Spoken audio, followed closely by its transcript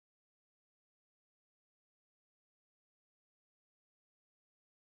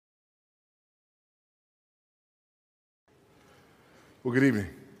Well, good evening.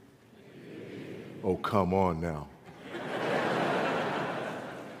 Oh, come on now.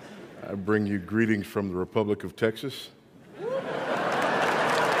 I bring you greetings from the Republic of Texas.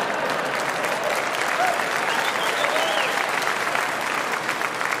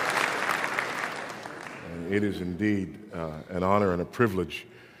 And it is indeed an honor and a privilege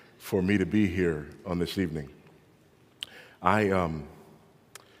for me to be here on this evening. As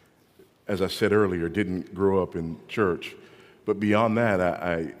I said earlier, didn't grow up in church, but beyond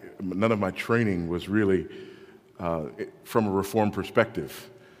that, none of my training was really from a Reformed perspective.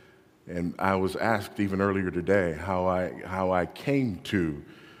 And I was asked even earlier today how I came to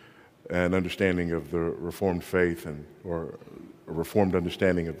an understanding of the Reformed faith or a Reformed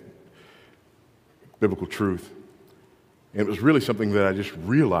understanding of biblical truth. And it was really something that I just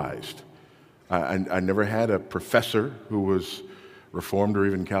realized. I never had a professor who was Reformed or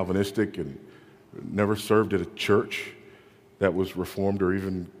even Calvinistic, and never served at a church that was Reformed or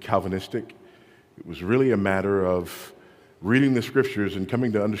even Calvinistic. It was really a matter of reading the scriptures and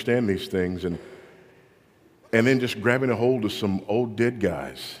coming to understand these things and then just grabbing a hold of some old dead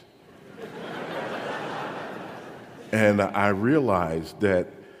guys. And I realized that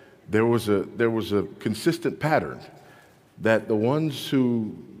there was a consistent pattern, that the ones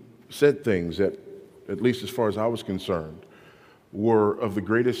who said things that, at least as far as I was concerned, were of the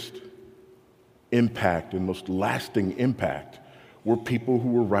greatest impact and most lasting impact were people who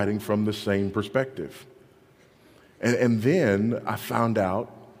were writing from the same perspective. And then I found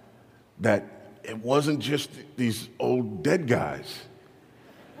out that it wasn't just these old dead guys.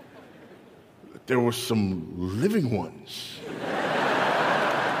 There were some living ones.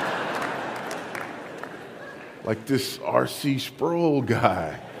 Like this R.C. Sproul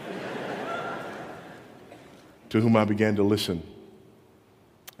guy, to whom I began to listen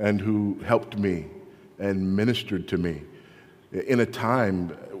and who helped me and ministered to me in a time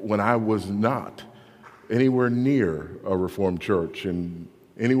when I was not anywhere near a Reformed church and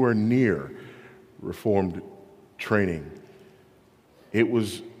anywhere near Reformed training. It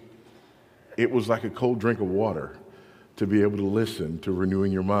was like a cold drink of water to be able to listen to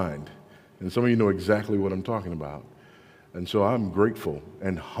renewing your mind. And some of you know exactly what I'm talking about. And so I'm grateful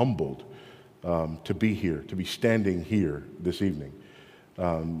and humbled to be here, to be standing here this evening.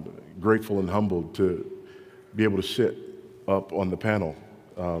 Grateful and humbled to be able to sit up on the panel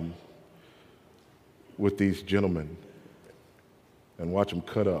with these gentlemen and watch them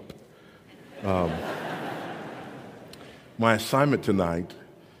cut up. My assignment tonight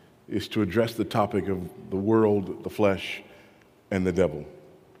is to address the topic of the world, the flesh, and the devil.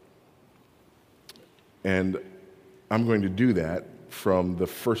 And I'm going to do that from the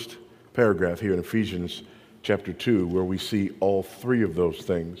first paragraph here in Ephesians chapter 2, where we see all three of those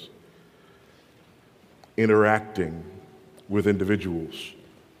things interacting with individuals.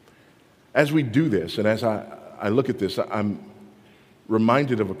 As we do this, and as I look at this, I'm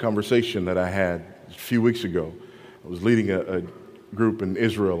reminded of a conversation that I had a few weeks ago. I was leading a group in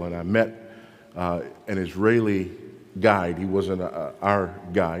Israel, and I met an Israeli guide. He wasn't our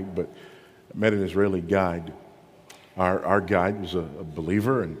guide, but I met an Israeli guide. Our guide was a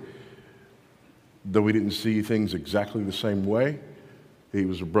believer, and though we didn't see things exactly the same way, he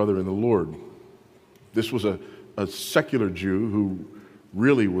was a brother in the Lord. This was a secular Jew who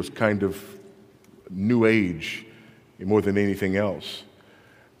really was kind of New Age more than anything else.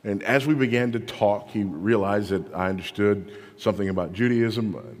 And as we began to talk, he realized that I understood something about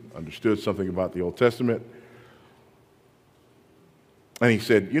Judaism, I understood something about the Old Testament. And he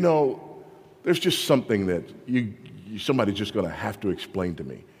said, you know, there's just something that somebody's just going to have to explain to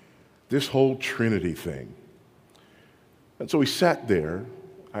me. This whole Trinity thing. And so we sat there,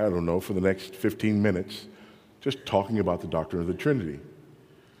 I don't know, for the next 15 minutes, just talking about the doctrine of the Trinity.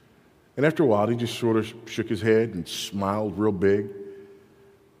 And after a while, he just sort of shook his head and smiled real big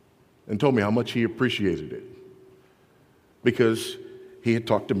and told me how much he appreciated it, because he had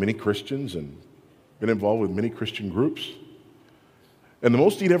talked to many Christians and been involved with many Christian groups. And the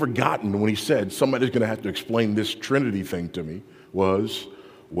most he'd ever gotten when he said, somebody's going to have to explain this Trinity thing to me, was,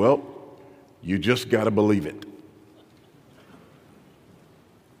 well, you just got to believe it.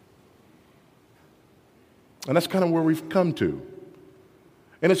 And that's kind of where we've come to.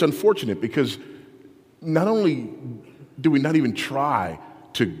 And it's unfortunate because not only do we not even try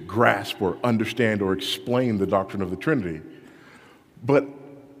to grasp or understand or explain the doctrine of the Trinity, but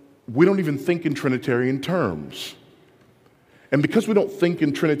we don't even think in Trinitarian terms. And because we don't think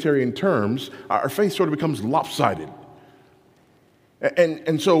in Trinitarian terms, our faith sort of becomes lopsided.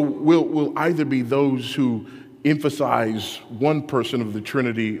 And so we'll either be those who emphasize one person of the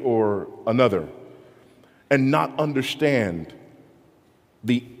Trinity or another and not understand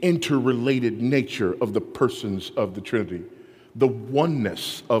the interrelated nature of the persons of the Trinity, the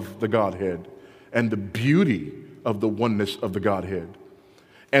oneness of the Godhead, and the beauty of the oneness of the Godhead,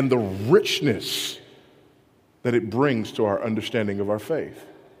 and the richness that it brings to our understanding of our faith.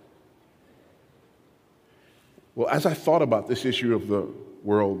 Well, as I thought about this issue of the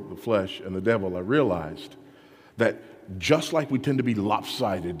world, the flesh, and the devil, I realized that just like we tend to be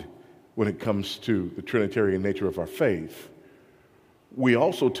lopsided when it comes to the Trinitarian nature of our faith, we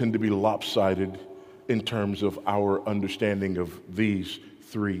also tend to be lopsided in terms of our understanding of these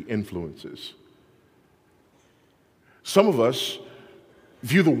three influences. Some of us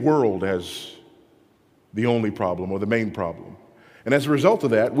view the world as the only problem or the main problem. And as a result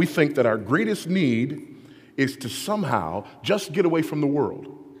of that, we think that our greatest need is to somehow just get away from the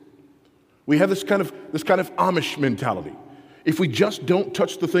world. We have this kind of Amish mentality. If we just don't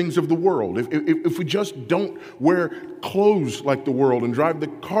touch the things of the world, if we just don't wear clothes like the world and drive the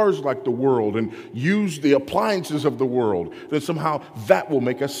cars like the world and use the appliances of the world, then somehow that will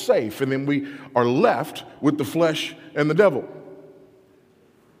make us safe. And then we are left with the flesh and the devil.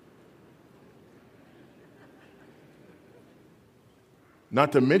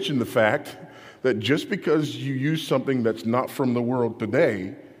 Not to mention the fact that just because you use something that's not from the world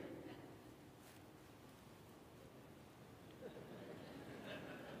today,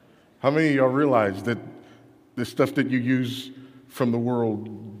 how many of y'all realize that the stuff that you use from the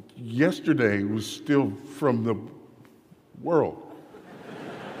world yesterday was still from the world?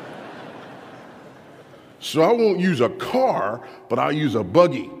 So I won't use a car, but I'll use a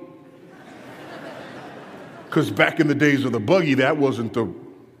buggy. Because back in the days of the buggy, that wasn't the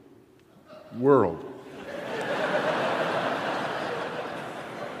world.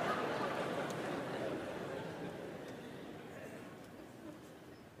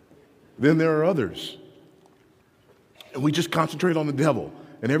 Then there are others. And we just concentrate on the devil,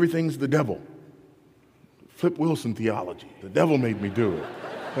 and everything's the devil. Flip Wilson theology. The devil made me do it.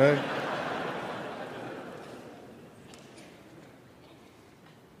 Okay?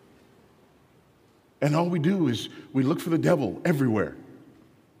 And all we do is we look for the devil everywhere.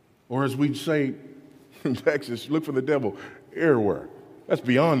 Or as we'd say in Texas, look for the devil everywhere. That's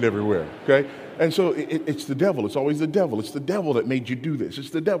beyond everywhere, okay? And so it's the devil. It's always the devil. It's the devil that made you do this.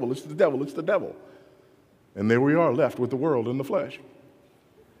 It's the devil. It's the devil. It's the devil. And there we are left with the world and the flesh.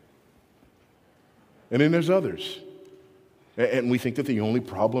 And then there's others. And we think that the only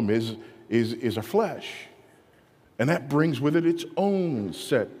problem is our flesh. And that brings with it its own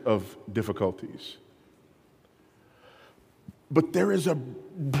set of difficulties. But there is a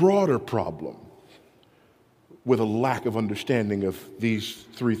broader problem with a lack of understanding of these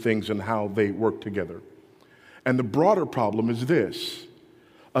three things and how they work together. And the broader problem is this: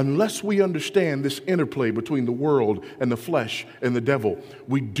 unless we understand this interplay between the world and the flesh and the devil,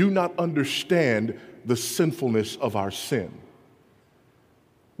 we do not understand the sinfulness of our sin.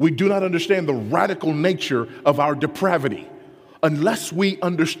 We do not understand the radical nature of our depravity unless we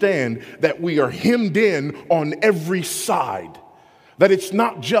understand that we are hemmed in on every side, that it's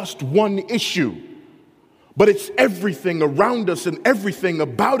not just one issue, but it's everything around us and everything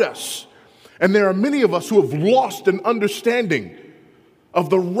about us. And there are many of us who have lost an understanding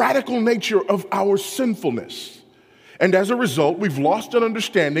of the radical nature of our sinfulness. And as a result, we've lost an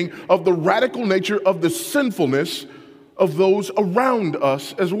understanding of the radical nature of the sinfulness of those around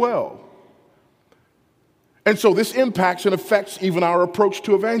us as well. And so this impacts and affects even our approach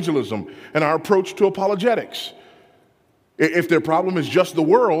to evangelism and our approach to apologetics. If their problem is just the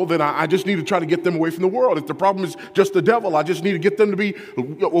world, then I just need to try to get them away from the world. If the problem is just the devil, I just need to get them to be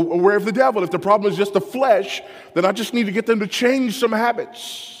aware of the devil. If the problem is just the flesh, then I just need to get them to change some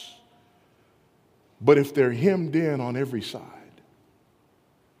habits. But if they're hemmed in on every side,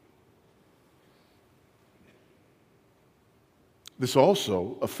 this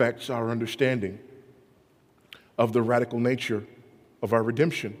also affects our understanding of the radical nature of our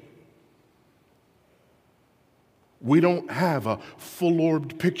redemption. We don't have a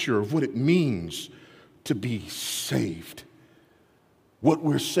full-orbed picture of what it means to be saved, what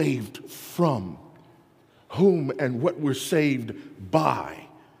we're saved from, whom and what we're saved by.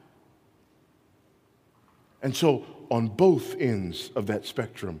 And so on both ends of that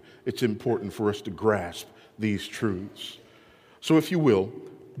spectrum, it's important for us to grasp these truths. So if you will,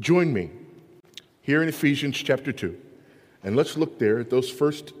 join me here in Ephesians chapter 2, and let's look there at those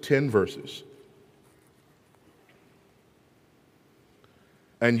first 10 verses.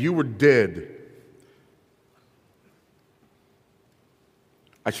 And you were dead.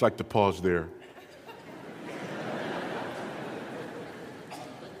 I just like to pause there.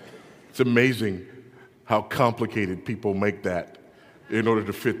 It's amazing how complicated people make that in order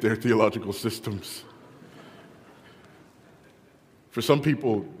to fit their theological systems. For some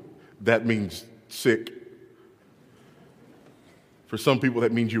people, that means sick. For some people,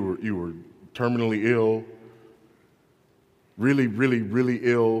 that means you were terminally ill, really, really, really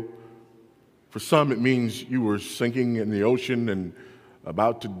ill. For some, it means you were sinking in the ocean and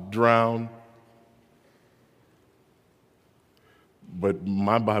about to drown. But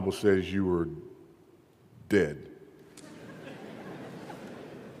my Bible says you were dead.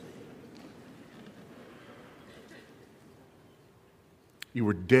 You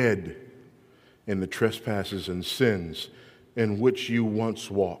were dead in the trespasses and sins in which you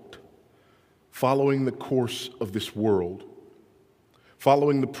once walked, following the course of this world,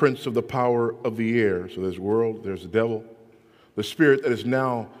 following the prince of the power of the air. So there's world, there's the devil, the spirit that is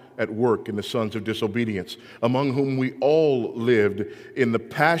now at work in the sons of disobedience, among whom we all lived in the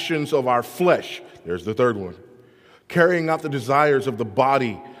passions of our flesh. There's the third one. Carrying out the desires of the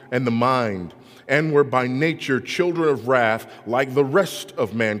body and the mind, and were by nature children of wrath like the rest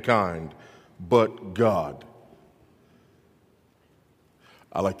of mankind. But God.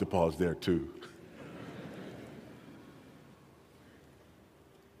 I like to pause there too.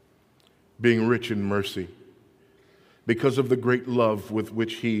 Being rich in mercy, because of the great love with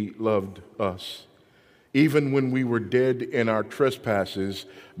which he loved us, even when we were dead in our trespasses,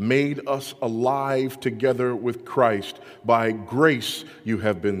 made us alive together with Christ. By grace you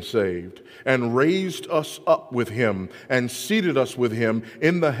have been saved, and raised us up with him, and seated us with him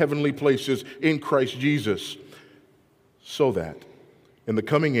in the heavenly places in Christ Jesus, so that in the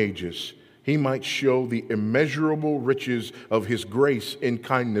coming ages he might show the immeasurable riches of his grace and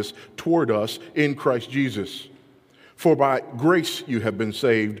kindness toward us in Christ Jesus. For by grace you have been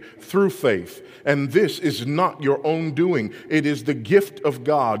saved through faith, and this is not your own doing. It is the gift of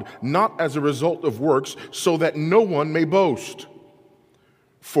God, not as a result of works, so that no one may boast.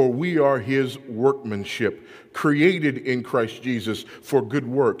 For we are his workmanship, created in Christ Jesus for good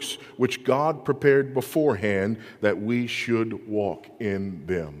works, which God prepared beforehand that we should walk in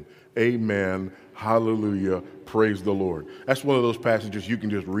them. Amen. Hallelujah. Praise the Lord. That's one of those passages you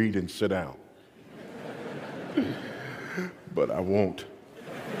can just read and sit down. But I won't.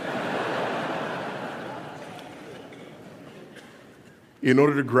 In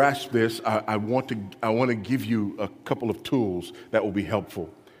order to grasp this, I want to give you a couple of tools that will be helpful.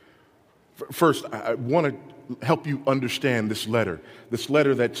 First, I want to help you understand this letter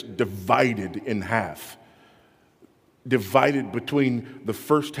that's divided in half. Divided between the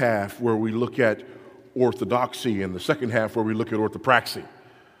first half where we look at orthodoxy and the second half where we look at orthopraxy.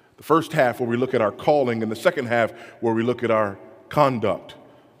 The first half where we look at our calling, and the second half where we look at our conduct.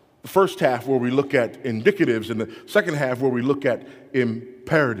 The first half where we look at indicatives, and the second half where we look at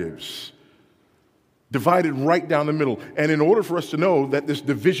imperatives. Divided right down the middle. And in order for us to know that this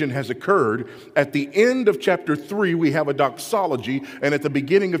division has occurred, at the end of chapter 3 we have a doxology, and at the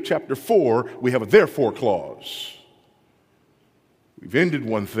beginning of chapter 4 we have a therefore clause. We've ended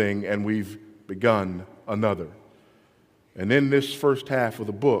one thing and we've begun another. And in this first half of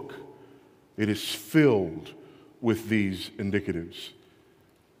the book, it is filled with these indicatives.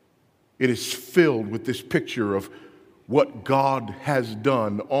 It is filled with this picture of what God has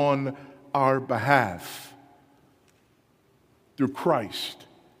done on our behalf through Christ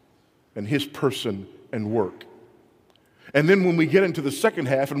and his person and work. And then when we get into the second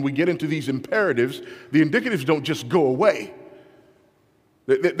half and we get into these imperatives, the indicatives don't just go away.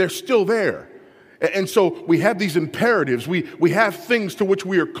 They're still there. And so we have these imperatives. We have things to which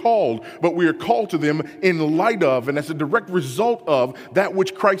we are called, but we are called to them in light of and as a direct result of that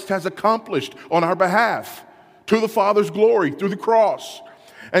which Christ has accomplished on our behalf to the Father's glory through the cross.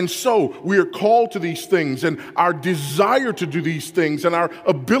 And so we are called to these things, and our desire to do these things and our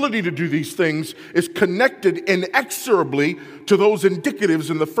ability to do these things is connected inexorably to those indicatives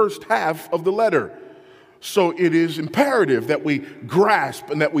in the first half of the letter. So it is imperative that we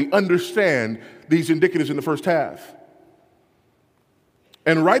grasp and that we understand these indicatives in the first half.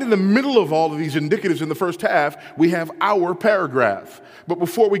 And right in the middle of all of these indicatives in the first half, we have our paragraph. But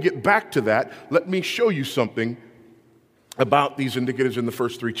before we get back to that, let me show you something about these indicatives in the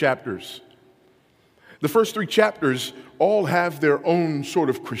first 3 chapters. The first 3 chapters all have their own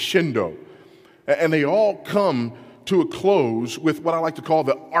sort of crescendo, and they all come to a close with what I like to call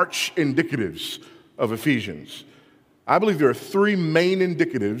the arch indicatives of Ephesians. I believe there are 3 main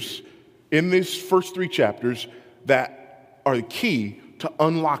indicatives in these first 3 chapters that are the key to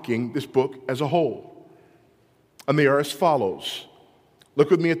unlocking this book as a whole. And they are as follows. Look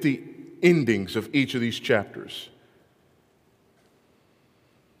with me at the endings of each of these chapters.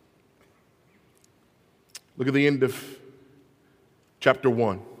 Look at the end of chapter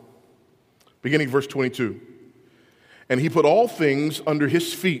 1, beginning verse 22. And he put all things under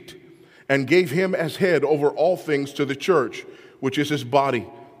his feet and gave him as head over all things to the church, which is his body,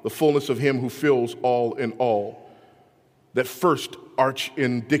 the fullness of him who fills all in all. That first arch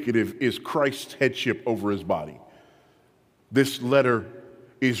indicative is Christ's headship over his body. This letter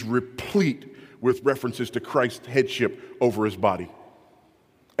is replete with references to Christ's headship over his body.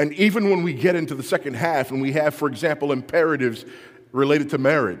 And even when we get into the second half and we have, for example, imperatives related to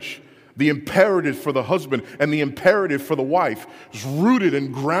marriage, the imperative for the husband and the imperative for the wife is rooted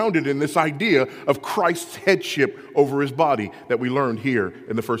and grounded in this idea of Christ's headship over his body that we learned here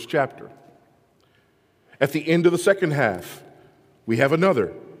in the first chapter. At the end of the second half, we have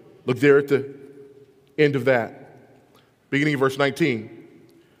another. Look there at the end of that, beginning of verse 19.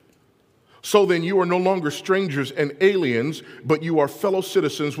 So then you are no longer strangers and aliens, but you are fellow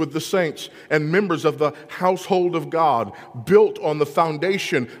citizens with the saints and members of the household of God, built on the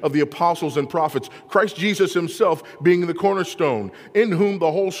foundation of the apostles and prophets, Christ Jesus himself being the cornerstone, in whom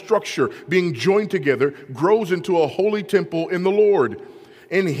the whole structure, being joined together, grows into a holy temple in the Lord.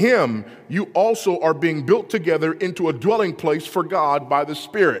 In him you also are being built together into a dwelling place for God by the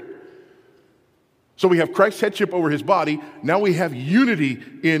Spirit. So we have Christ's headship over his body. Now we have unity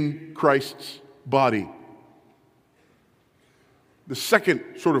in Christ's body. The second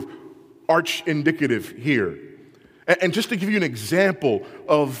sort of arch indicative here. And just to give you an example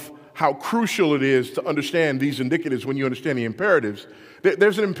of how crucial it is to understand these indicatives when you understand the imperatives,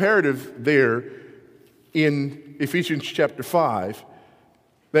 there's an imperative there in Ephesians chapter 5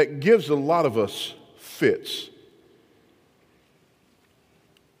 that gives a lot of us fits.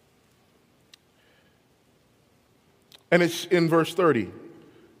 And it's in verse 30.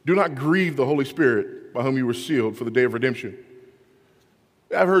 Do not grieve the Holy Spirit by whom you were sealed for the day of redemption.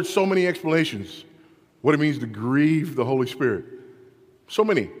 I've heard so many explanations what it means to grieve the Holy Spirit. So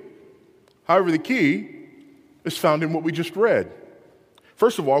many. However, the key is found in what we just read.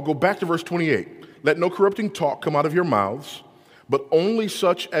 First of all, go back to verse 28. Let no corrupting talk come out of your mouths, but only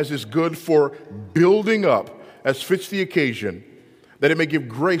such as is good for building up as fits the occasion, that it may give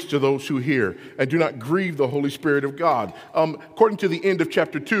grace to those who hear, and do not grieve the Holy Spirit of God. According to the end of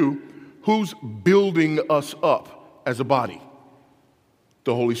chapter 2, who's building us up as a body?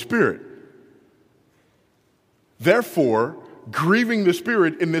 The Holy Spirit. Therefore, grieving the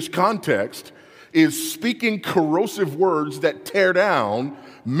Spirit in this context is speaking corrosive words that tear down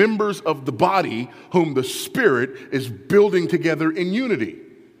members of the body whom the Spirit is building together in unity.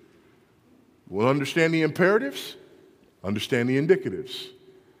 We'll understand the imperatives. Understand the indicatives.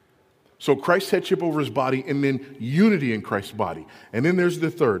 So Christ's headship over his body, and then unity in Christ's body. And then there's the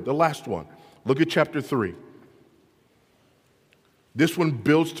third, the last one. Look at chapter 3. This one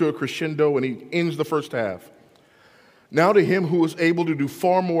builds to a crescendo and he ends the first half. Now to him who is able to do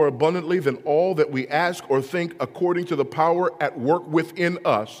far more abundantly than all that we ask or think, according to the power at work within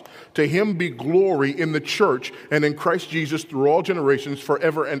us, to him be glory in the church and in Christ Jesus through all generations,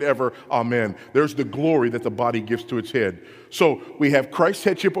 forever and ever. Amen. There's the glory that the body gives to its head. So we have Christ's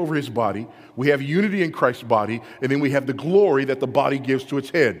headship over his body, we have unity in Christ's body, and then we have the glory that the body gives to its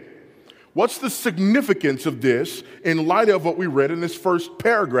head. What's the significance of this in light of what we read in this first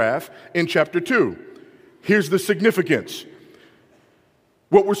paragraph in chapter 2? Here's the significance.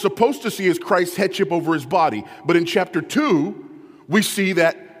 What we're supposed to see is Christ's headship over his body. But in chapter 2, we see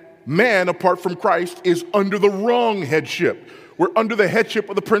that man, apart from Christ, is under the wrong headship. We're under the headship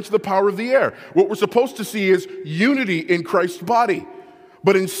of the prince of the power of the air. What we're supposed to see is unity in Christ's body.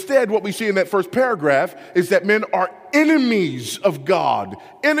 But instead, what we see in that first paragraph is that men are enemies of God,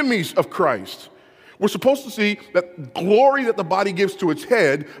 enemies of Christ. We're supposed to see that glory that the body gives to its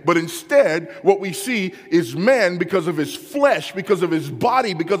head, but instead what we see is man, because of his flesh, because of his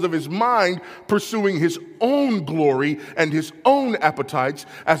body, because of his mind, pursuing his own glory and his own appetites,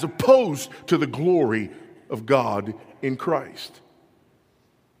 as opposed to the glory of God in Christ.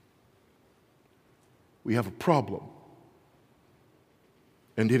 We have a problem,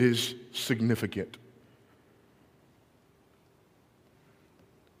 and it is significant.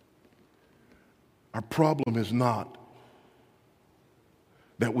 Our problem is not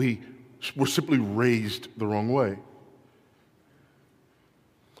that we were simply raised the wrong way.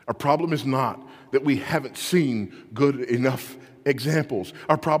 Our problem is not that we haven't seen good enough examples.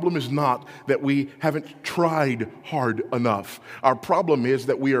 Our problem is not that we haven't tried hard enough. Our problem is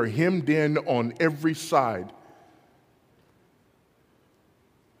that we are hemmed in on every side.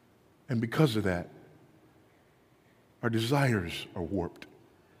 And because of that, our desires are warped.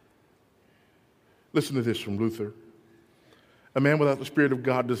 Listen to this from Luther. A man without the Spirit of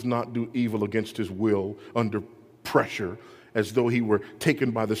God does not do evil against his will under pressure as though he were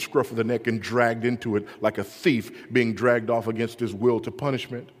taken by the scruff of the neck and dragged into it like a thief being dragged off against his will to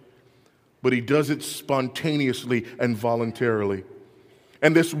punishment. But he does it spontaneously and voluntarily.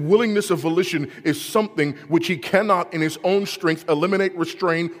 And this willingness of volition is something which he cannot in his own strength eliminate,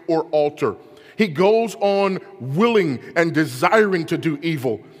 restrain, or alter. He goes on willing and desiring to do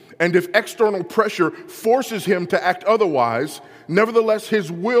evil. And if external pressure forces him to act otherwise, nevertheless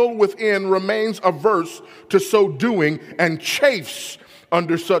his will within remains averse to so doing and chafes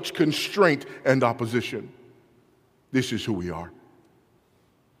under such constraint and opposition. This is who we are.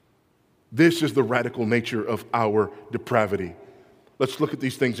 This is the radical nature of our depravity. Let's look at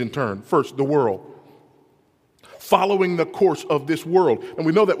these things in turn. First, the world. Following the course of this world. And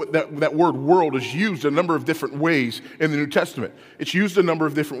we know that word world is used a number of different ways in the New Testament. It's used a number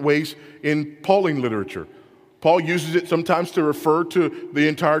of different ways in Pauline literature. Paul uses it sometimes to refer to the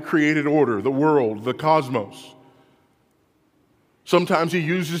entire created order, the world, the cosmos. Sometimes he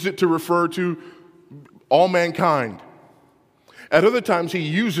uses it to refer to all mankind. At other times he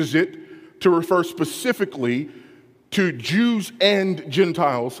uses it to refer specifically to Jews and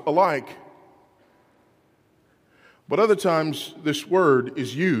Gentiles alike. But other times this word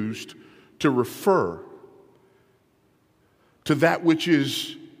is used to refer to that which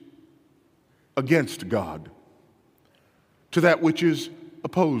is against God, to that which is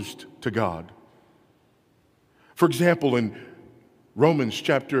opposed to God. For example, in Romans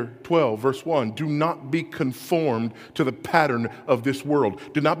chapter 12, verse 1, do not be conformed to the pattern of this world.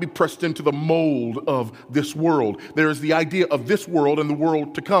 Do not be pressed into the mold of this world. There is the idea of this world and the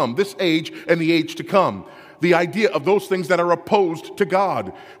world to come, this age and the age to come. The idea of those things that are opposed to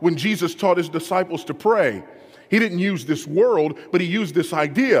God. When Jesus taught his disciples to pray, he didn't use this world, but he used this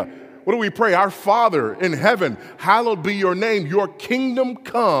idea. What do we pray? Our Father in heaven, hallowed be your name. Your kingdom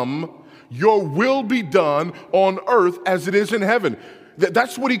come. Your will be done on earth as it is in heaven.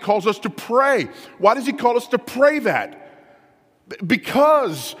 That's what he calls us to pray. Why does he call us to pray that?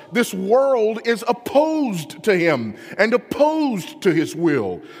 Because this world is opposed to him and opposed to his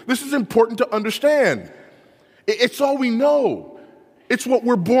will. This is important to understand. It's all we know. It's what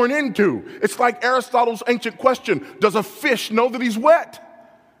we're born into. It's like Aristotle's ancient question, does a fish know that he's wet?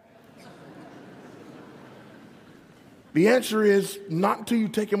 The answer is not until you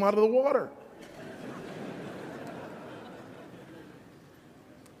take him out of the water.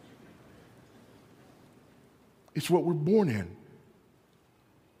 It's what we're born in.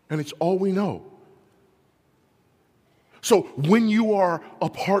 And it's all we know. So when you are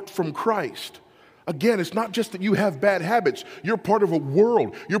apart from Christ, again, it's not just that you have bad habits. You're part of a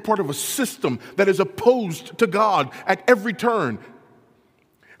world. You're part of a system that is opposed to God at every turn.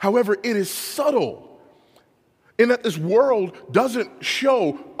 However, it is subtle in that this world doesn't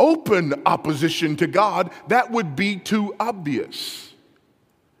show open opposition to God. That would be too obvious.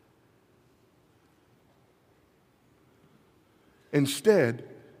 Instead,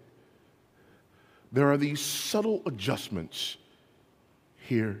 there are these subtle adjustments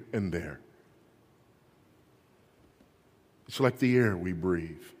here and there. It's like the air we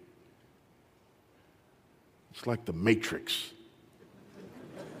breathe. It's like the Matrix.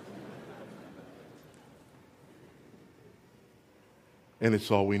 And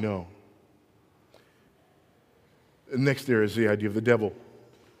it's all we know. Next, there is the idea of the devil.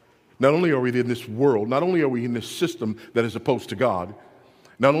 Not only are we in this world, not only are we in this system that is opposed to God,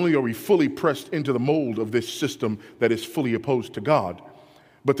 not only are we fully pressed into the mold of this system that is fully opposed to God,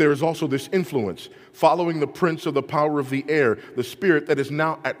 but there is also this influence, following the prince of the power of the air, the spirit that is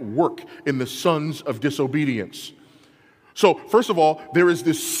now at work in the sons of disobedience. So, first of all, there is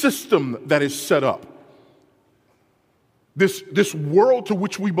this system that is set up. This world to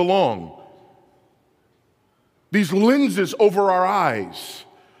which we belong, these lenses over our eyes,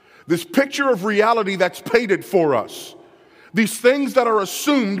 this picture of reality that's painted for us, these things that are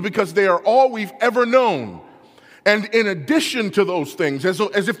assumed because they are all we've ever known. And in addition to those things, as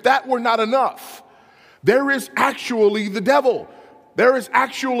if that were not enough, there is actually the devil. There is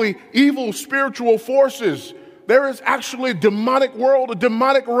actually evil spiritual forces. There is actually a demonic world, a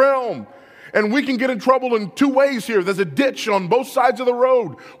demonic realm. And we can get in trouble in two ways here. There's a ditch on both sides of the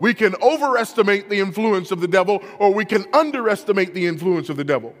road. We can overestimate the influence of the devil, or we can underestimate the influence of the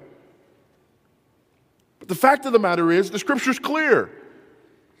devil. But the fact of the matter is, the scripture's clear.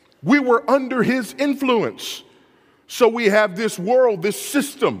 We were under his influence. So we have this world, this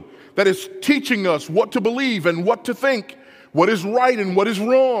system that is teaching us what to believe and what to think, what is right and what is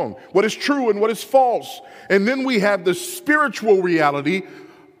wrong, what is true and what is false. And then we have the spiritual reality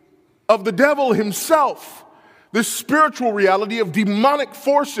of the devil himself, this spiritual reality of demonic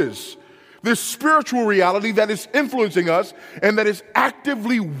forces This spiritual reality that is influencing us and that is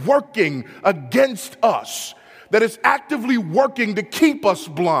actively working against us, that is actively working to keep us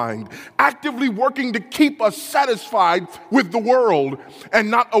blind, actively working to keep us satisfied with the world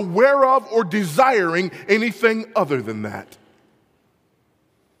and not aware of or desiring anything other than that.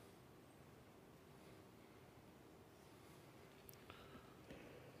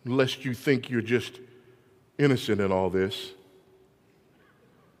 Lest you think you're just innocent in all this,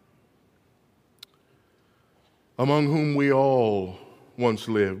 among whom we all once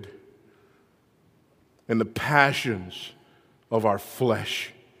lived, in the passions of our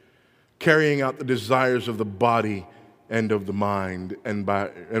flesh, carrying out the desires of the body and of the mind, and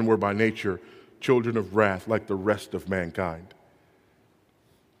were by nature children of wrath like the rest of mankind.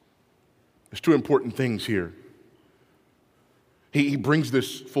 There's two important things here. He brings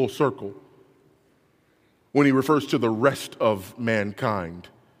this full circle when he refers to the rest of mankind.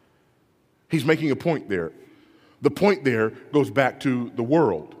 He's making a point there. The point there goes back to the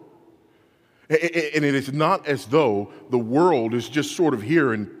world. And it is not as though the world is just sort of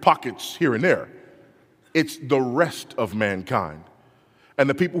here in pockets here and there. It's the rest of mankind. And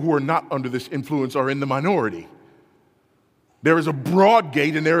the people who are not under this influence are in the minority. There is a broad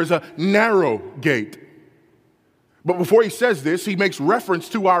gate and there is a narrow gate. But before he says this, he makes reference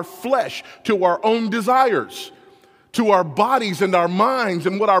to our flesh, to our own desires, to our bodies and our minds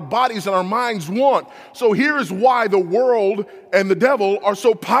and what our bodies and our minds want. So here is why the world and the devil are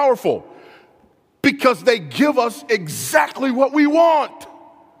so powerful. Because they give us exactly what we want.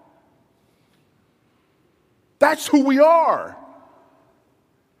 That's who we are.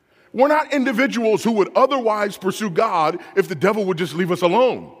 We're not individuals who would otherwise pursue God if the devil would just leave us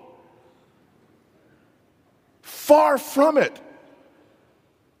alone. Far from it.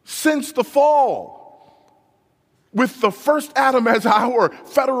 Since the fall, with the first Adam as our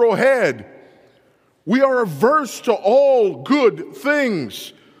federal head, we are averse to all good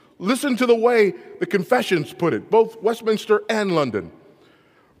things. Listen to the way the confessions put it, both Westminster and London.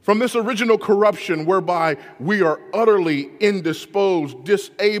 From this original corruption whereby we are utterly indisposed,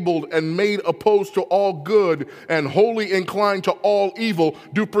 disabled, and made opposed to all good and wholly inclined to all evil,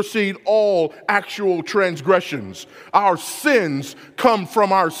 do proceed all actual transgressions. Our sins come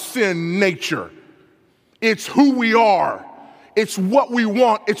from our sin nature. It's who we are. It's what we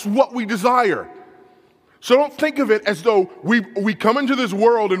want. It's what we desire. So don't think of it as though we come into this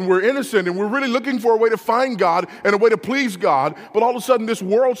world and we're innocent and we're really looking for a way to find God and a way to please God, but all of a sudden this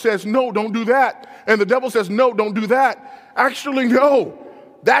world says, no, don't do that. And the devil says, no, don't do that. Actually, no,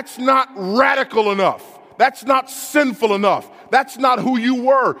 that's not radical enough. That's not sinful enough. That's not who you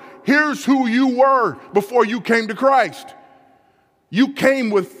were. Here's who you were before you came to Christ. You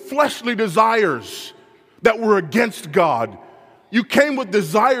came with fleshly desires that were against God. You came with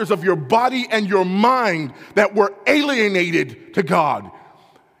desires of your body and your mind that were alienated to God.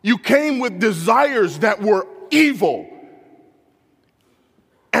 You came with desires that were evil.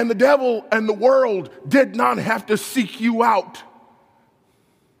 And the devil and the world did not have to seek you out.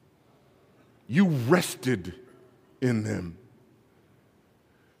 You rested in them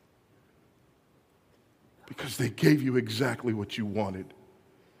because they gave you exactly what you wanted.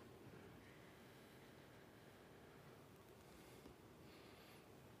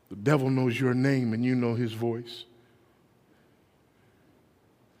 The devil knows your name and you know his voice.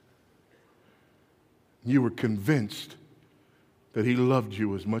 You were convinced that he loved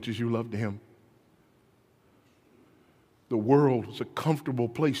you as much as you loved him. The world was a comfortable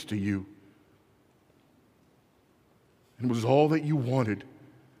place to you. It was all that you wanted.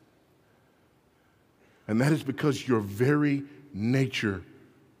 And that is because your very nature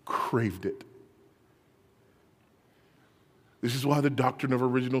craved it. This is why the doctrine of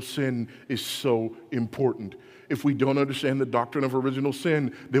original sin is so important. If we don't understand the doctrine of original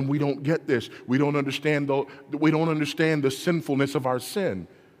sin, then we don't get this. We don't understand the sinfulness of our sin.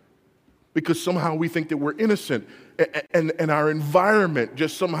 Because somehow we think that we're innocent and our environment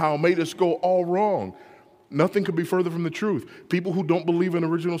just somehow made us go all wrong. Nothing could be further from the truth. People who don't believe in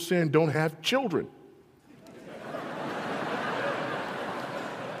original sin don't have children.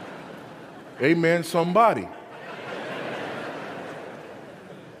 Amen, somebody.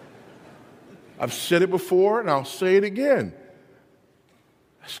 I've said it before and I'll say it again.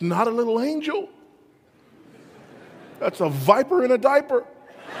 That's not a little angel. That's a viper in a diaper.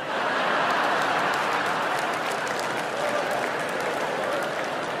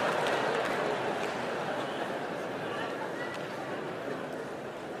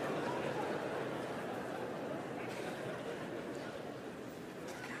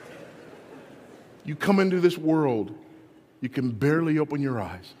 You come into this world, you can barely open your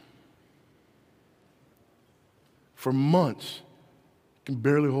eyes. for months. You can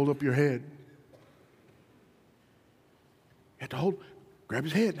barely hold up your head. You have to grab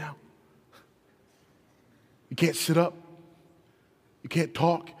his head now. You can't sit up. You can't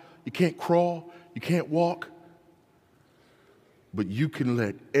talk. You can't crawl. You can't walk. But you can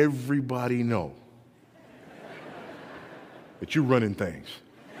let everybody know that you're running things.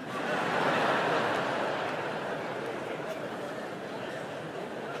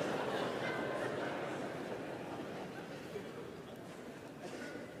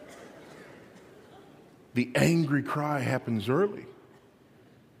 The angry cry happens early.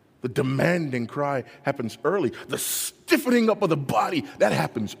 The demanding cry happens early. The stiffening up of the body, that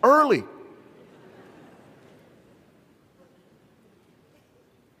happens early.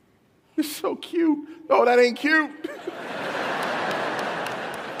 You're so cute. Oh, that ain't cute.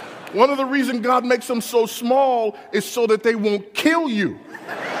 One of the reasons God makes them so small is so that they won't kill you.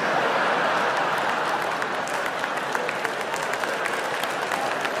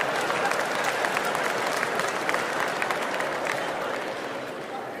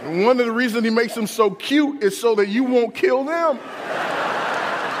 And one of the reasons he makes them so cute is so that you won't kill them.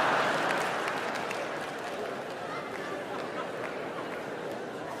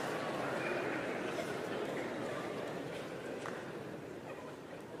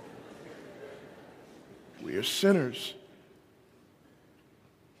 We are sinners.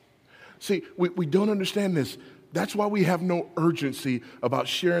 See, we don't understand this. That's why we have no urgency about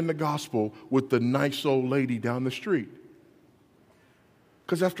sharing the gospel with the nice old lady down the street.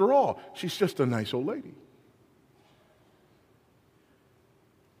 Because after all, she's just a nice old lady.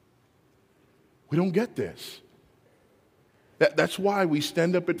 We don't get this. That's why we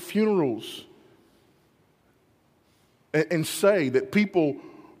stand up at funerals and say that people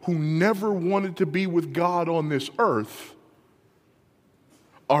who never wanted to be with God on this earth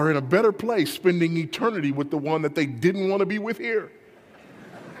are in a better place spending eternity with the one that they didn't want to be with here.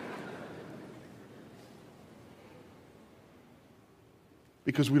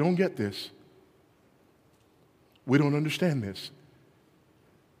 Because we don't get this. We don't understand this.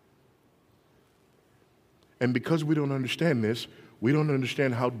 And because we don't understand this, we don't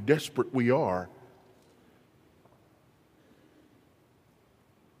understand how desperate we are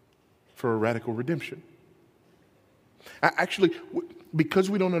for a radical redemption. Actually, because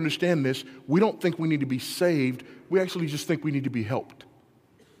we don't understand this, we don't think we need to be saved. We actually just think we need to be helped.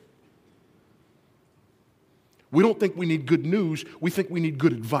 We don't think we need good news. We think we need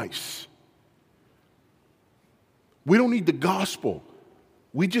good advice. We don't need the gospel.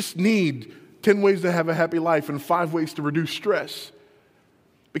 We just need 10 ways to have a happy life and 5 ways to reduce stress.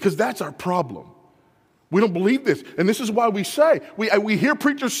 Because that's our problem. We don't believe this. And this is why we say, we hear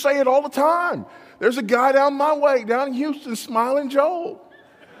preachers say it all the time. There's a guy down my way, down in Houston, Smiling Joel.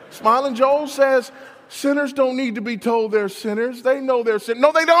 Smiling Joel says, sinners don't need to be told they're sinners. They know they're sinners.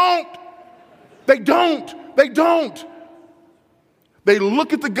 No, they don't. They don't. They don't. They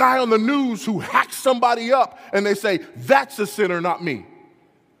look at the guy on the news who hacks somebody up and they say, that's a sinner, not me.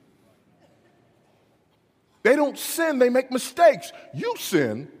 They don't sin, they make mistakes. You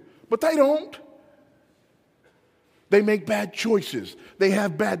sin, but they don't. They make bad choices. They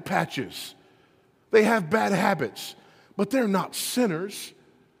have bad patches. They have bad habits, but they're not sinners.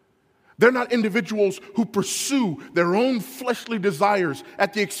 They're not individuals who pursue their own fleshly desires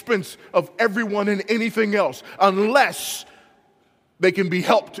at the expense of everyone and anything else, unless they can be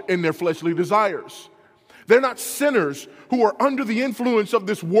helped in their fleshly desires. They're not sinners who are under the influence of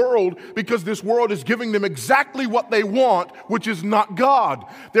this world because this world is giving them exactly what they want, which is not God.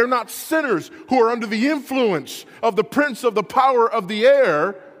 They're not sinners who are under the influence of the prince of the power of the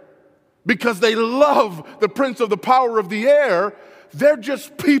air because they love the prince of the power of the air. They're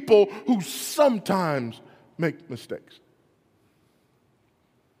just people who sometimes make mistakes.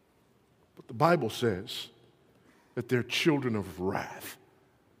 But the Bible says that they're children of wrath.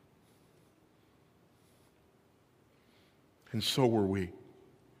 And so were we.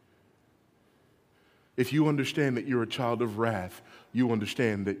 If you understand that you're a child of wrath, you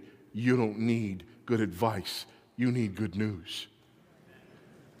understand that you don't need good advice. You need good news.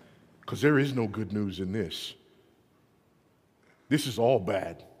 Because there is no good news in this. This is all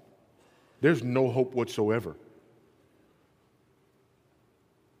bad. There's no hope whatsoever.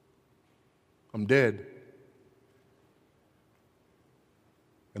 I'm dead.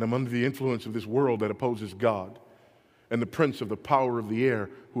 And I'm under the influence of this world that opposes God, and the prince of the power of the air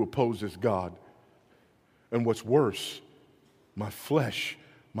who opposes God. And what's worse, my flesh,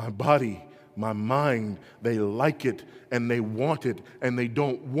 my body, my mind, they like it and they want it and they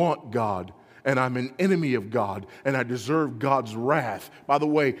don't want God. and I'm an enemy of God, and I deserve God's wrath. By the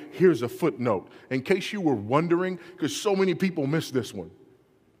way, here's a footnote. In case you were wondering, because so many people miss this one.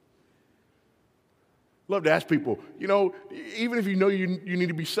 Love to ask people, even if you know you need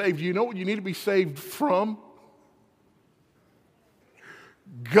to be saved, do you know what you need to be saved from?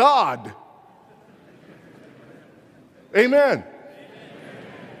 God. Amen.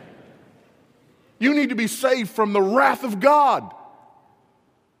 You need to be saved from the wrath of God.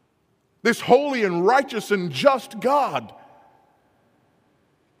 This holy and righteous and just God.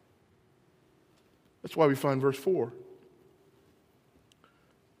 That's why we find verse 4.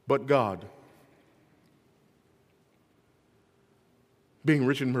 But God, being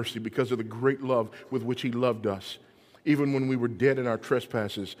rich in mercy because of the great love with which He loved us, even when we were dead in our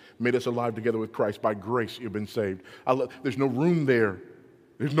trespasses, made us alive together with Christ. By grace you've been saved. There's no room there.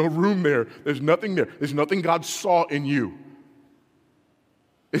 There's no room there. There's nothing there. There's nothing God saw in you.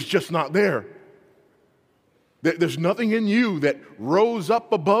 It's just not there. There's nothing in you that rose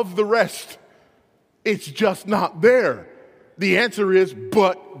up above the rest. It's just not there. The answer is,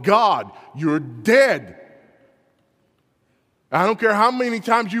 but God. You're dead. I don't care how many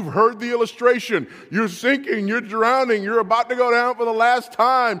times you've heard the illustration. You're sinking, you're drowning, you're about to go down for the last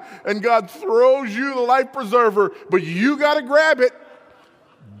time, and God throws you the life preserver, but you got to grab it.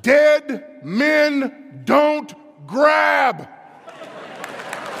 Dead men don't grab.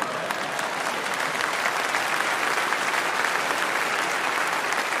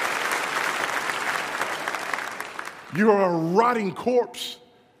 You're a rotting corpse.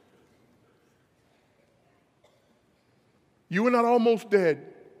 You are not almost dead.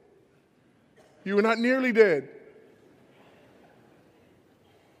 You are not nearly dead.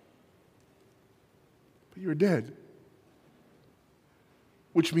 But you're dead.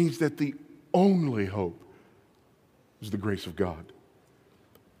 Which means that the only hope is the grace of God.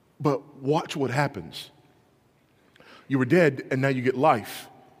 But watch what happens. You were dead and now you get life.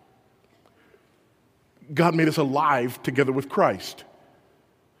 God made us alive together with Christ.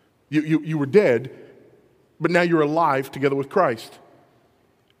 You were dead, but now you're alive together with Christ.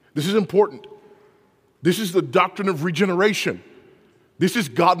 This is important. This is the doctrine of regeneration. This is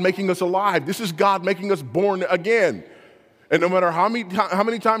God making us alive. This is God making us born again. And no matter how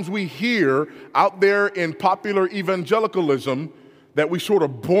many times we hear out there in popular evangelicalism that we sort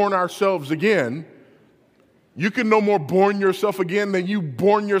of born ourselves again, you can no more born yourself again than you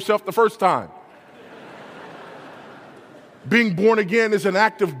born yourself the first time. Being born again is an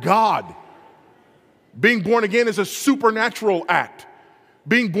act of God. Being born again is a supernatural act.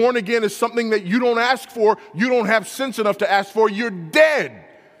 Being born again is something that you don't ask for. You don't have sense enough to ask for. You're dead.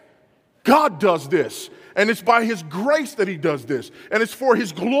 God does this. And it's by His grace that He does this. And it's for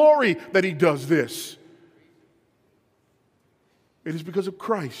His glory that He does this. It is because of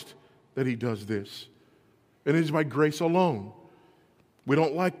Christ that He does this. And it is by grace alone. We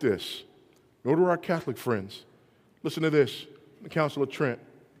don't like this. Nor do our Catholic friends. Listen to this, the Council of Trent,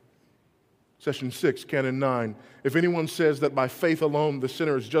 Session 6, Canon 9. If anyone says that by faith alone the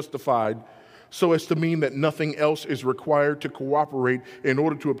sinner is justified, so as to mean that nothing else is required to cooperate in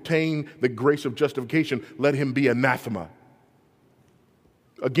order to obtain the grace of justification, let him be anathema.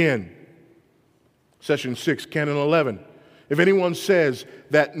 Again, Session 6, Canon 11. If anyone says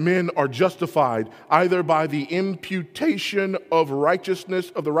that men are justified either by the imputation of righteousness,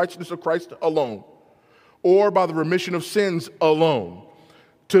 of the righteousness of Christ alone, or by the remission of sins alone,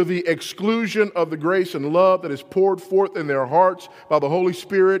 to the exclusion of the grace and love that is poured forth in their hearts by the Holy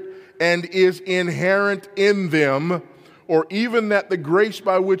Spirit and is inherent in them, or even that the grace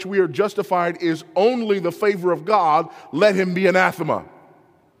by which we are justified is only the favor of God, let him be anathema.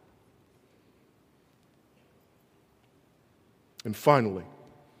 And finally,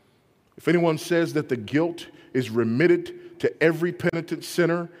 if anyone says that the guilt is remitted to every penitent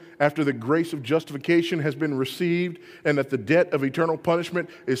sinner after the grace of justification has been received, and that the debt of eternal punishment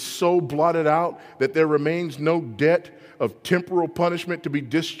is so blotted out that there remains no debt of temporal punishment to be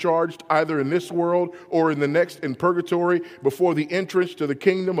discharged either in this world or in the next in purgatory before the entrance to the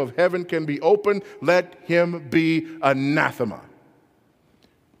kingdom of heaven can be opened, let him be anathema.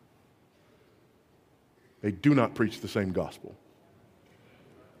 They do not preach the same gospel.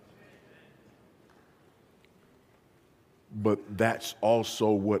 But that's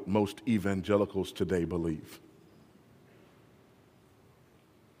also what most evangelicals today believe.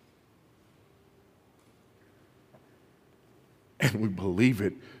 And we believe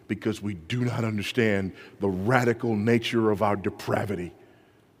it because we do not understand the radical nature of our depravity.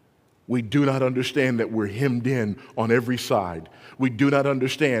 We do not understand that we're hemmed in on every side. We do not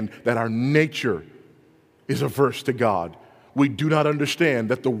understand that our nature is averse to God. We do not understand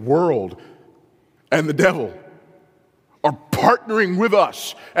that the world and the devil are partnering with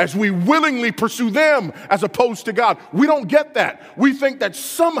us as we willingly pursue them as opposed to God. We don't get that. We think that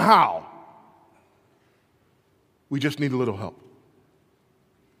somehow we just need a little help.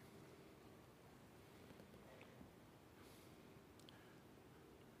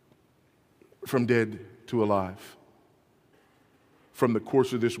 From dead to alive, from the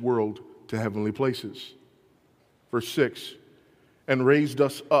course of this world to heavenly places. Verse 6, and raised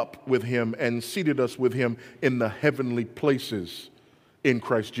us up with him and seated us with him in the heavenly places in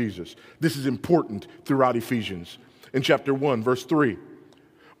Christ Jesus. This is important throughout Ephesians. In chapter 1, verse 3,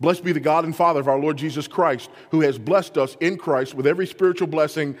 blessed be the God and Father of our Lord Jesus Christ, who has blessed us in Christ with every spiritual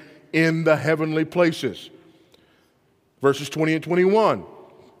blessing in the heavenly places. Verses 20 and 21,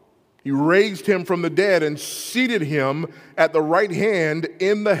 he raised him from the dead and seated him at the right hand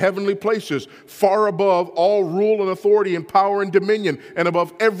in the heavenly places, far above all rule and authority and power and dominion, and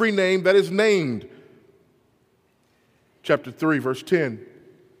above every name that is named. Chapter 3, verse 10.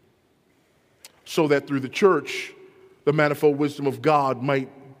 So that through the church, the manifold wisdom of God might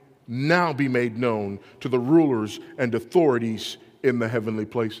now be made known to the rulers and authorities in the heavenly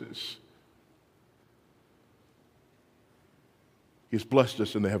places. He has blessed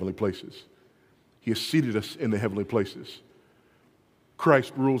us in the heavenly places. He has seated us in the heavenly places.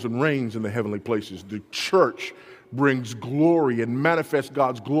 Christ rules and reigns in the heavenly places. The church brings glory and manifests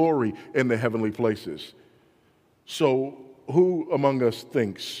God's glory in the heavenly places. So who among us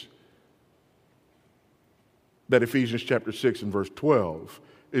thinks that Ephesians chapter 6 and verse 12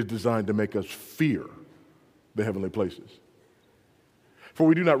 is designed to make us fear the heavenly places? For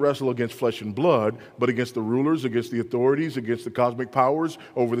we do not wrestle against flesh and blood, but against the rulers, against the authorities, against the cosmic powers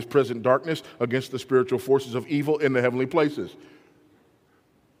over this present darkness, against the spiritual forces of evil in the heavenly places.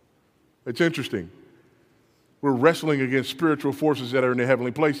 It's interesting. We're wrestling against spiritual forces that are in the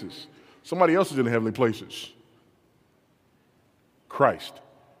heavenly places. Somebody else is in the heavenly places. Christ.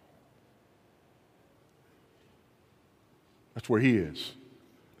 That's where he is.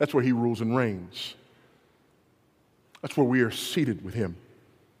 That's where he rules and reigns. That's where we are seated with him.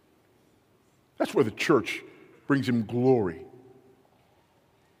 That's where the church brings him glory.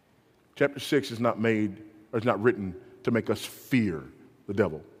 Chapter 6 is not written to make us fear the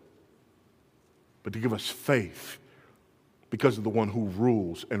devil, but to give us faith because of the one who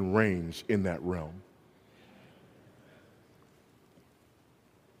rules and reigns in that realm.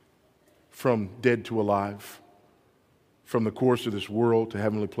 From dead to alive, from the course of this world to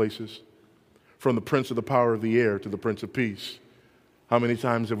heavenly places, from the prince of the power of the air to the prince of peace. How many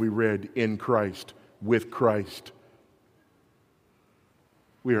times have we read in Christ, with Christ?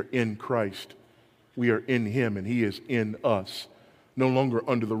 We are in Christ. We are in him and he is in us. No longer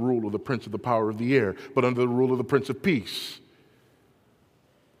under the rule of the prince of the power of the air, but under the rule of the prince of peace.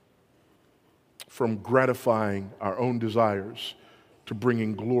 From gratifying our own desires to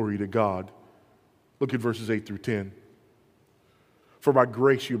bringing glory to God. Look at verses 8 through 10. For by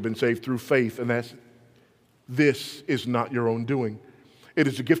grace you've been saved through faith, and this is not your own doing. It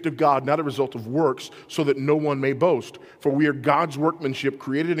is a gift of God, not a result of works, so that no one may boast. For we are God's workmanship,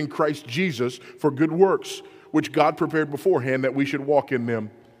 created in Christ Jesus for good works, which God prepared beforehand that we should walk in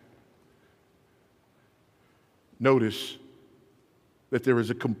them. Notice that there is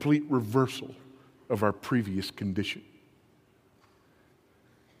a complete reversal of our previous condition.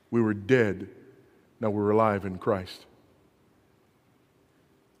 We were dead, now we're alive in Christ.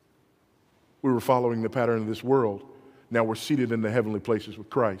 We were following the pattern of this world. Now we're seated in the heavenly places with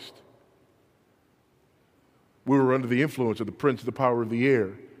Christ. We were under the influence of the prince of the power of the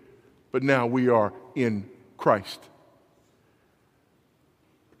air, but now we are in Christ.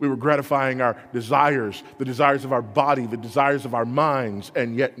 We were gratifying our desires, the desires of our body, the desires of our minds,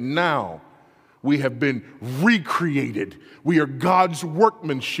 and yet now we have been recreated. We are God's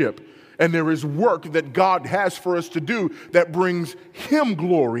workmanship. And there is work that God has for us to do that brings him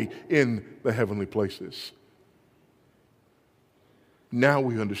glory in the heavenly places. Now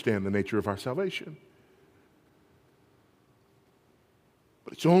we understand the nature of our salvation.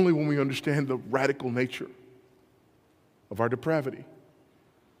 But it's only when we understand the radical nature of our depravity.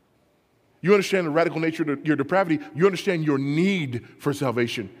 You understand the radical nature of your depravity, you understand your need for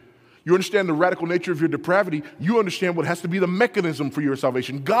salvation. You understand the radical nature of your depravity. You understand what has to be the mechanism for your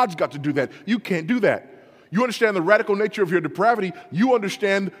salvation. God's got to do that. You can't do that. You understand the radical nature of your depravity. You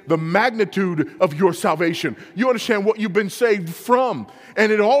understand the magnitude of your salvation. You understand what you've been saved from.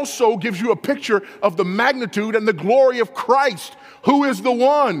 And it also gives you a picture of the magnitude and the glory of Christ, who is the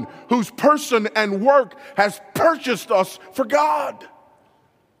one whose person and work has purchased us for God.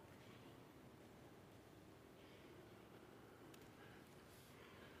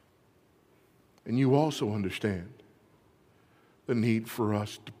 And you also understand the need for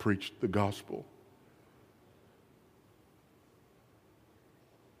us to preach the gospel.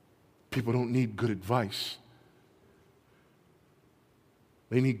 People don't need good advice.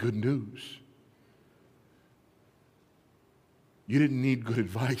 They need good news. You didn't need good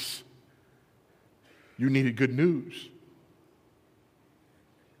advice. You needed good news.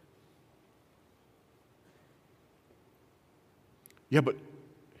 Yeah, but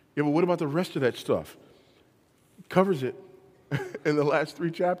what about the rest of that stuff? It covers it in the last 3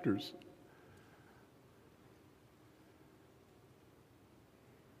 chapters.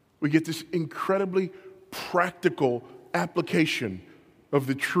 We get this incredibly practical application of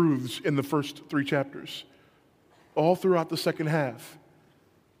the truths in the first 3 chapters, all throughout the second half.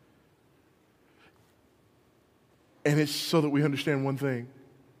 And it's so that we understand one thing,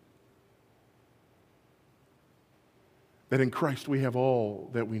 that in Christ we have all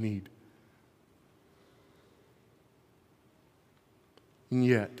that we need. And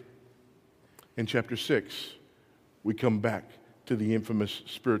yet, in chapter 6, we come back to the infamous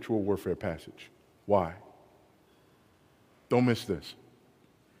spiritual warfare passage. Why? Don't miss this.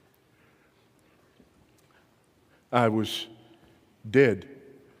 I was dead,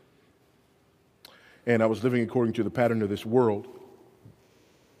 and I was living according to the pattern of this world.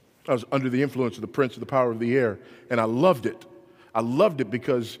 I was under the influence of the prince of the power of the air, and I loved it. I loved it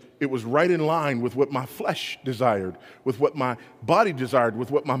because it was right in line with what my flesh desired, with what my body desired, with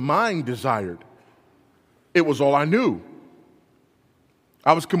what my mind desired. It was all I knew.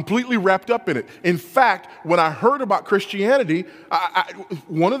 I was completely wrapped up in it. In fact, when I heard about Christianity,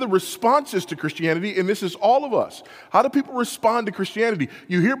 one of the responses to Christianity, and this is all of us, how do people respond to Christianity?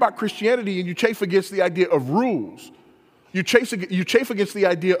 You hear about Christianity and you chafe against the idea of rules. You chafe against the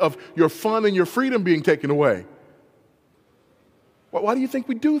idea of your fun and your freedom being taken away. Why do you think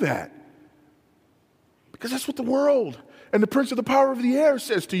we do that? Because that's what the world and the prince of the power of the air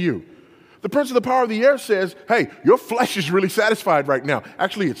says to you. The prince of the power of the air says, hey, your flesh is really satisfied right now.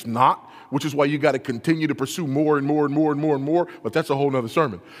 Actually, it's not, which is why you got to continue to pursue more and more and more and more and more, but that's a whole nother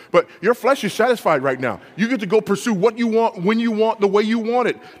sermon. But your flesh is satisfied right now. You get to go pursue what you want, when you want, the way you want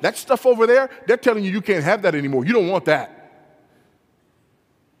it. That stuff over there, they're telling you can't have that anymore. You don't want that.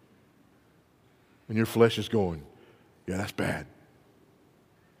 And your flesh is going, yeah, that's bad.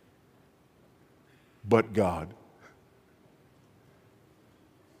 But God,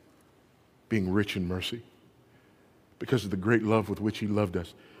 being rich in mercy, because of the great love with which he loved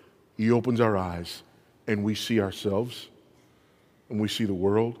us, he opens our eyes and we see ourselves, and we see the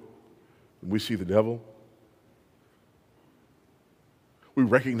world, and we see the devil. We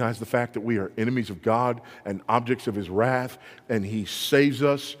recognize the fact that we are enemies of God and objects of his wrath, and he saves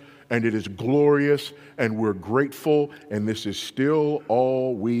us, and it is glorious, and we're grateful, and this is still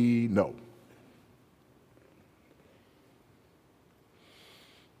all we know.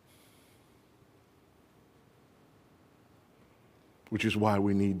 Which is why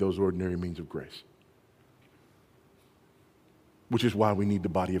we need those ordinary means of grace. Which is why we need the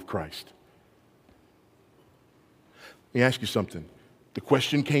body of Christ. Let me ask you something. The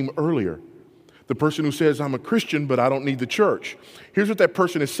question came earlier. The person who says, I'm a Christian, but I don't need the church. Here's what that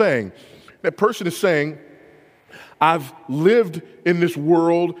person is saying. That person is saying, I've lived in this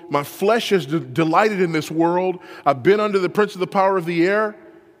world. My flesh has delighted in this world. I've been under the prince of the power of the air.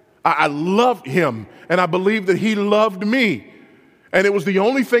 I loved him, and I believe that he loved me. And it was the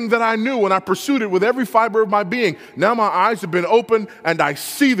only thing that I knew, and I pursued it with every fiber of my being. Now my eyes have been opened, and I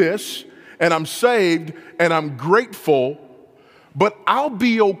see this, and I'm saved, and I'm grateful. But I'll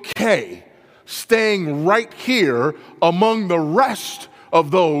be okay staying right here among the rest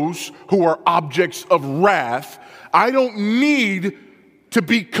of those who are objects of wrath. I don't need to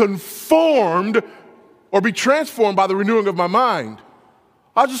be conformed or be transformed by the renewing of my mind.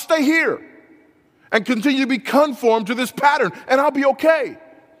 I'll just stay here and continue to be conformed to this pattern, and I'll be okay.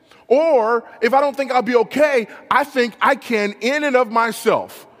 Or, if I don't think I'll be okay, I think I can, in and of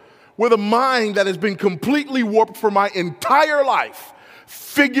myself, with a mind that has been completely warped for my entire life,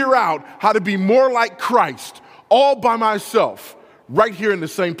 figure out how to be more like Christ, all by myself, right here in the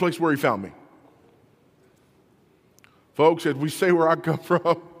same place where he found me. Folks, as we say where I come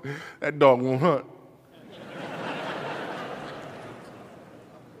from, that dog won't hunt.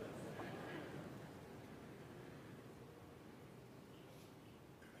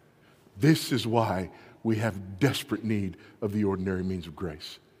 This is why we have desperate need of the ordinary means of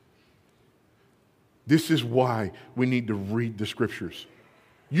grace. This is why we need to read the scriptures.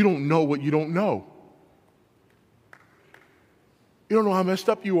 You don't know what you don't know. You don't know how messed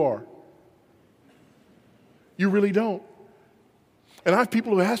up you are. You really don't. And I have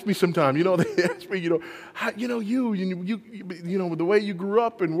people who ask me sometimes, they ask me, how, with the way you grew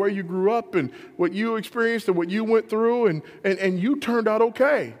up and where you grew up and what you experienced and what you went through and you turned out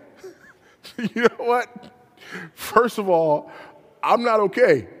okay. You know what? First of all, I'm not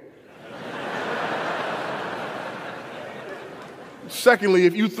okay. Secondly,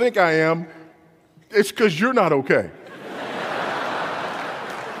 if you think I am, it's because you're not okay.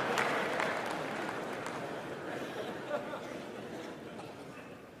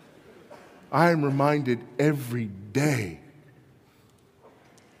 I am reminded every day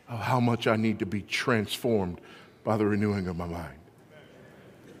of how much I need to be transformed by the renewing of my mind.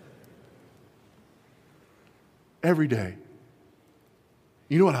 Every day.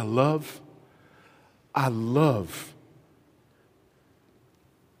 You know what I love? I love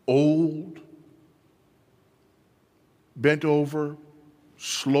old, bent over,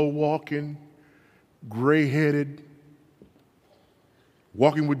 slow walking, gray-headed,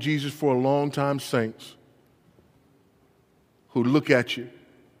 walking with Jesus for a long time saints who look at you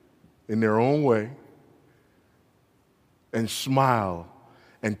in their own way and smile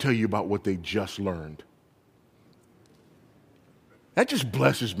and tell you about what they just learned. That just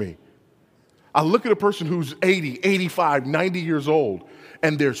blesses me. I look at a person who's 80, 85, 90 years old,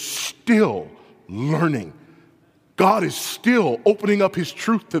 and they're still learning. God is still opening up his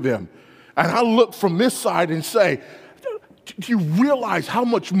truth to them. And I look from this side and say, do you realize how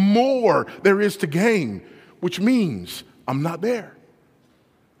much more there is to gain? Which means I'm not there.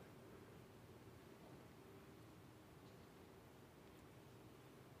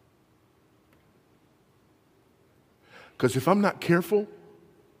 Because if I'm not careful,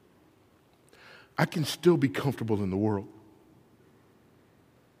 I can still be comfortable in the world.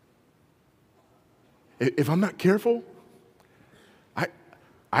 If I'm not careful,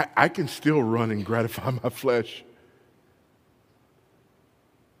 I can still run and gratify my flesh.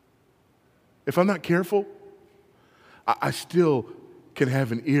 If I'm not careful, I still can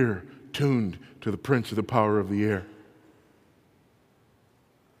have an ear tuned to the prince of the power of the air.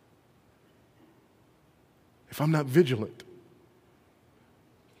 If I'm not vigilant,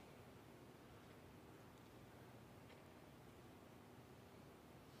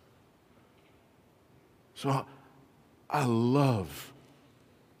 so I love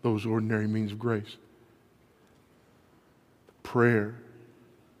those ordinary means of grace. Prayer,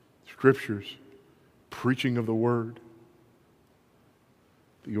 scriptures, preaching of the word,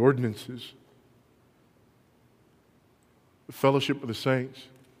 the ordinances, the fellowship of the saints,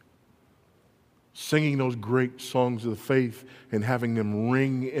 singing those great songs of the faith and having them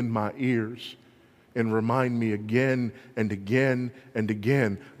ring in my ears and remind me again and again and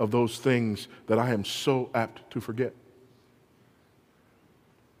again of those things that I am so apt to forget.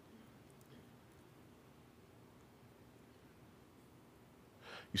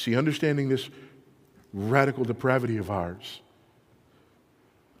 You see, understanding this radical depravity of ours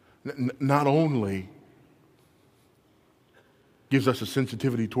not only gives us a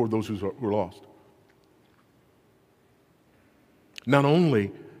sensitivity toward those who are lost, not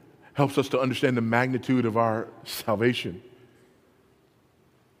only helps us to understand the magnitude of our salvation,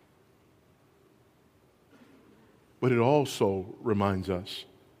 but it also reminds us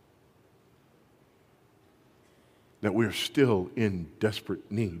that we are still in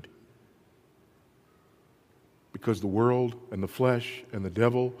desperate need. Because the world and the flesh and the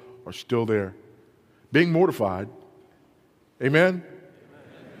devil are still there, being mortified. Amen?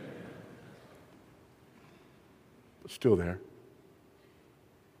 But still there.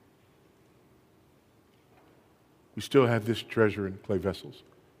 We still have this treasure in clay vessels.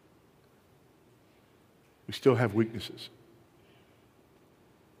 We still have weaknesses.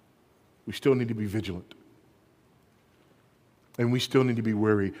 We still need to be vigilant. And we still need to be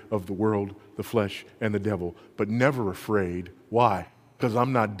wary of the world, the flesh, and the devil, but never afraid. Why? Because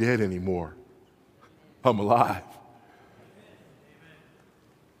I'm not dead anymore. I'm alive.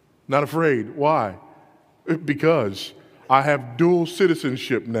 Not afraid. Why? Because I have dual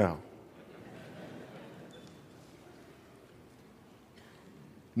citizenship now.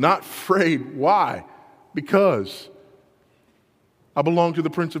 Not afraid. Why? Because I belong to the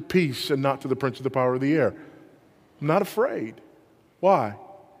Prince of Peace and not to the Prince of the power of the air. I'm not afraid. Why?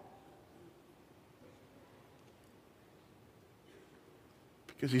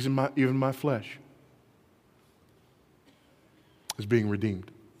 Because he's even my flesh is being redeemed.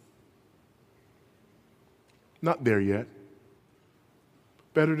 Not there yet.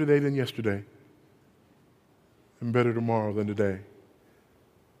 Better today than yesterday. And better tomorrow than today.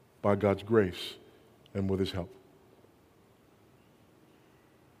 By God's grace and with his help.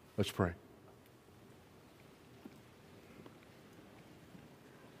 Let's pray.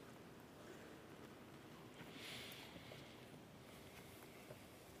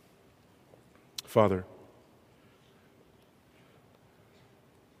 Father,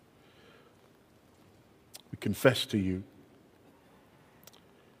 we confess to you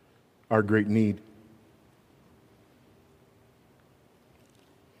our great need.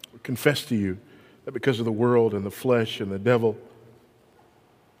 We confess to you that because of the world and the flesh and the devil,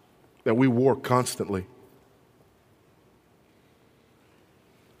 that we war constantly.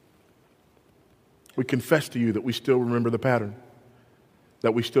 We confess to you that we still remember the pattern,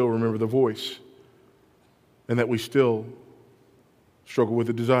 that we still remember the voice, and that we still struggle with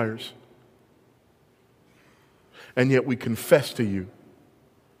the desires. And yet we confess to you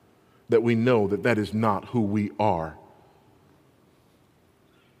that we know that that is not who we are,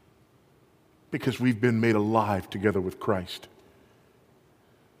 because we've been made alive together with Christ,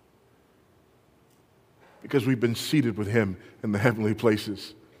 because we've been seated with him in the heavenly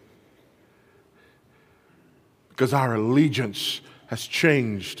places, because our allegiance has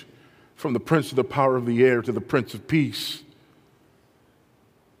changed from the prince of the power of the air to the Prince of Peace.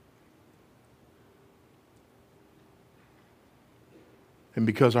 And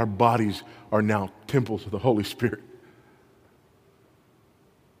because our bodies are now temples of the Holy Spirit.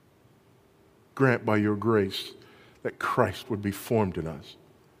 Grant by your grace that Christ would be formed in us.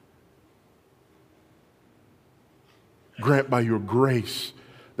 Grant by your grace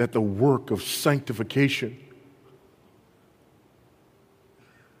that the work of sanctification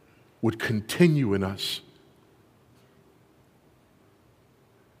would continue in us.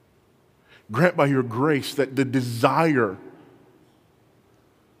 Grant by your grace that the desire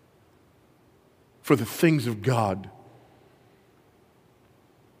for the things of God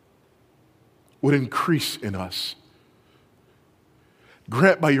would increase in us.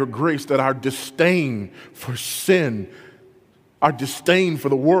 Grant by your grace that our disdain for sin, our disdain for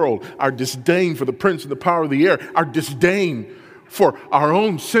the world, our disdain for the prince and the power of the air, our disdain for our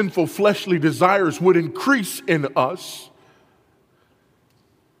own sinful fleshly desires would increase in us.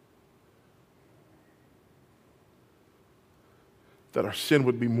 That our sin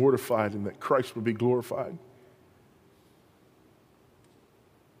would be mortified and that Christ would be glorified.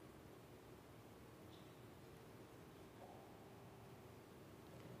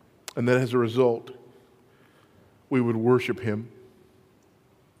 And that as a result, we would worship him.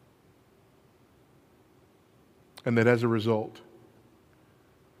 And that as a result,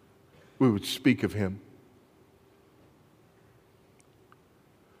 we would speak of him.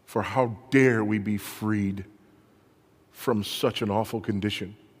 For how dare we be freed from such an awful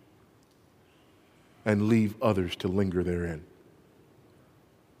condition and leave others to linger therein.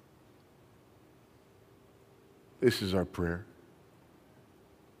 This is our prayer.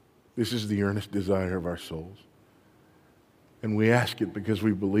 This is the earnest desire of our souls. And we ask it because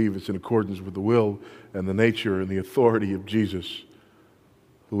we believe it's in accordance with the will and the nature and the authority of Jesus,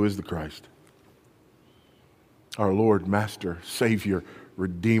 who is the Christ, our Lord, Master, Savior,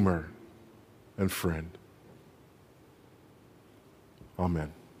 Redeemer, and friend.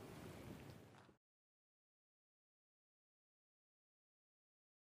 Amen.